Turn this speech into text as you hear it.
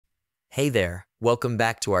Hey there, welcome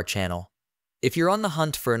back to our channel. If you're on the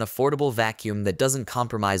hunt for an affordable vacuum that doesn't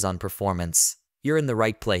compromise on performance, you're in the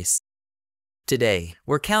right place. Today,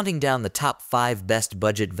 we're counting down the top 5 best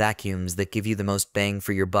budget vacuums that give you the most bang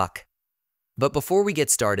for your buck. But before we get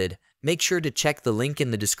started, make sure to check the link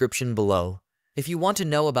in the description below if you want to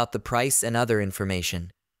know about the price and other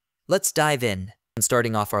information. Let's dive in. And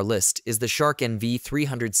starting off our list is the Shark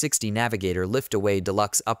NV360 Navigator Lift-Away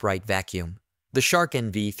Deluxe Upright Vacuum. The Shark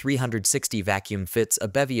NV360 vacuum fits a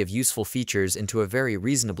bevy of useful features into a very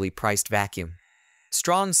reasonably priced vacuum.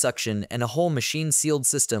 Strong suction and a whole machine-sealed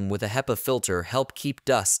system with a HEPA filter help keep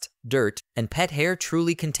dust, dirt, and pet hair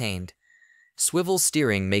truly contained. Swivel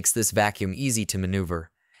steering makes this vacuum easy to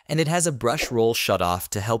maneuver, and it has a brush roll shutoff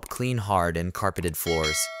to help clean hard and carpeted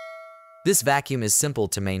floors. This vacuum is simple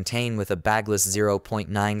to maintain with a Bagless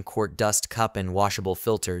 0.9 quart dust cup and washable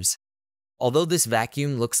filters. Although this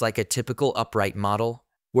vacuum looks like a typical upright model,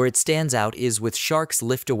 where it stands out is with Shark's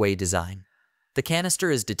lift-away design. The canister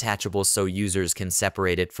is detachable so users can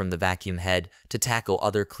separate it from the vacuum head to tackle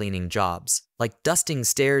other cleaning jobs, like dusting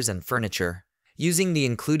stairs and furniture, using the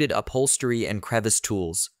included upholstery and crevice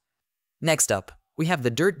tools. Next up, we have the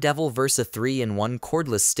Dirt Devil Versa 3-in-1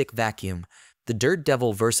 Cordless Stick Vacuum. The Dirt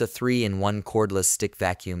Devil Versa 3-in-1 Cordless Stick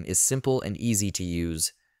Vacuum is simple and easy to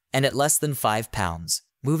use, and at less than 5 pounds.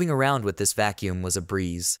 Moving around with this vacuum was a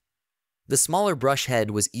breeze. The smaller brush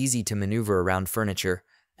head was easy to maneuver around furniture,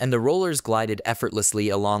 and the rollers glided effortlessly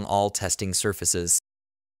along all testing surfaces.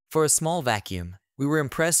 For a small vacuum, we were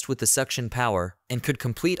impressed with the suction power and could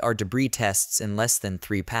complete our debris tests in less than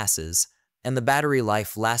 3 passes, and the battery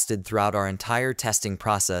life lasted throughout our entire testing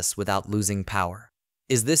process without losing power.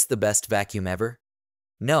 Is this the best vacuum ever?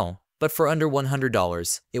 No, but for under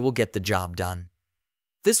 $100, it will get the job done.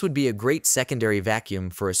 This would be a great secondary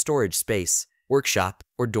vacuum for a storage space, workshop,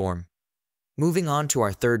 or dorm. Moving on to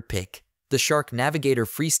our third pick, the Shark Navigator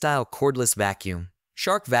Freestyle Cordless Vacuum.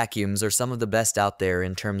 Shark vacuums are some of the best out there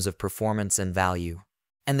in terms of performance and value.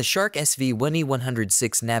 And the Shark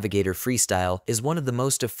SV106 Navigator Freestyle is one of the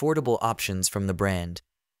most affordable options from the brand.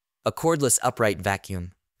 A cordless upright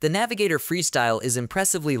vacuum. The Navigator Freestyle is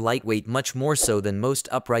impressively lightweight, much more so than most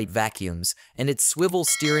upright vacuums, and its swivel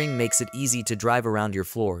steering makes it easy to drive around your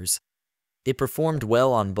floors. It performed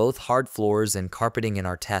well on both hard floors and carpeting in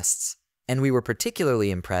our tests, and we were particularly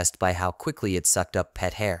impressed by how quickly it sucked up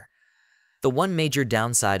pet hair. The one major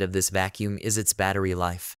downside of this vacuum is its battery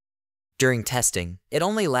life. During testing, it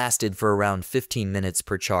only lasted for around 15 minutes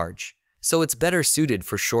per charge, so it's better suited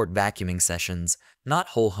for short vacuuming sessions, not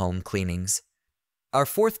whole home cleanings. Our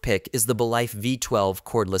fourth pick is the Belife V12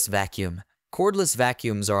 Cordless Vacuum. Cordless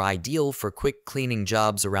vacuums are ideal for quick cleaning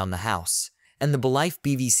jobs around the house, and the Belife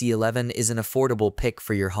BVC11 is an affordable pick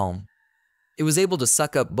for your home. It was able to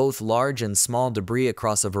suck up both large and small debris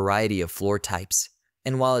across a variety of floor types,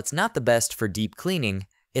 and while it's not the best for deep cleaning,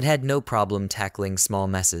 it had no problem tackling small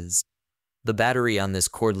messes. The battery on this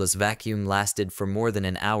cordless vacuum lasted for more than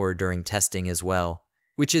an hour during testing as well,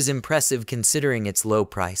 which is impressive considering its low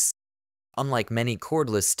price. Unlike many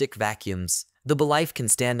cordless stick vacuums, the Belife can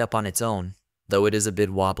stand up on its own, though it is a bit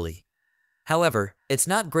wobbly. However, it's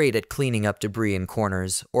not great at cleaning up debris in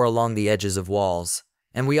corners or along the edges of walls,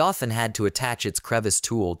 and we often had to attach its crevice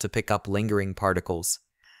tool to pick up lingering particles.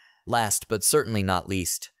 Last but certainly not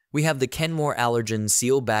least, we have the Kenmore Allergen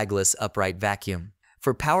Seal Bagless Upright Vacuum.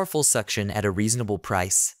 For powerful suction at a reasonable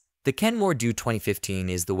price, the Kenmore Do 2015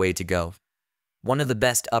 is the way to go. One of the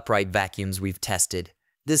best upright vacuums we've tested.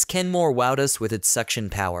 This Kenmore wowed us with its suction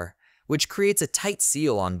power, which creates a tight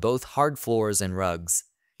seal on both hard floors and rugs,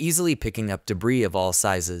 easily picking up debris of all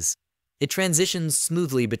sizes. It transitions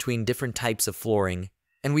smoothly between different types of flooring,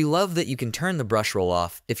 and we love that you can turn the brush roll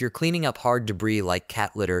off if you're cleaning up hard debris like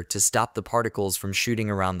cat litter to stop the particles from shooting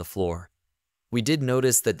around the floor. We did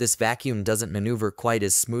notice that this vacuum doesn't maneuver quite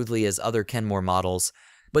as smoothly as other Kenmore models,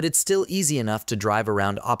 but it's still easy enough to drive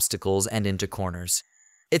around obstacles and into corners.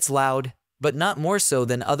 It's loud, but not more so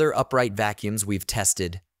than other upright vacuums we've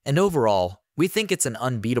tested, and overall, we think it's an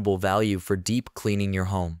unbeatable value for deep cleaning your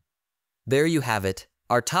home. There you have it,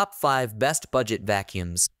 our top 5 best budget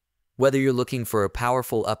vacuums. Whether you're looking for a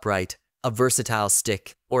powerful upright, a versatile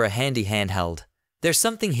stick, or a handy handheld, there's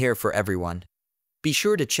something here for everyone. Be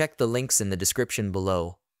sure to check the links in the description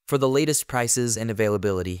below for the latest prices and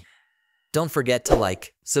availability. Don't forget to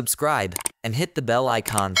like, subscribe, and hit the bell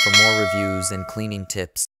icon for more reviews and cleaning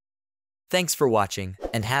tips. Thanks for watching,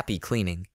 and happy cleaning!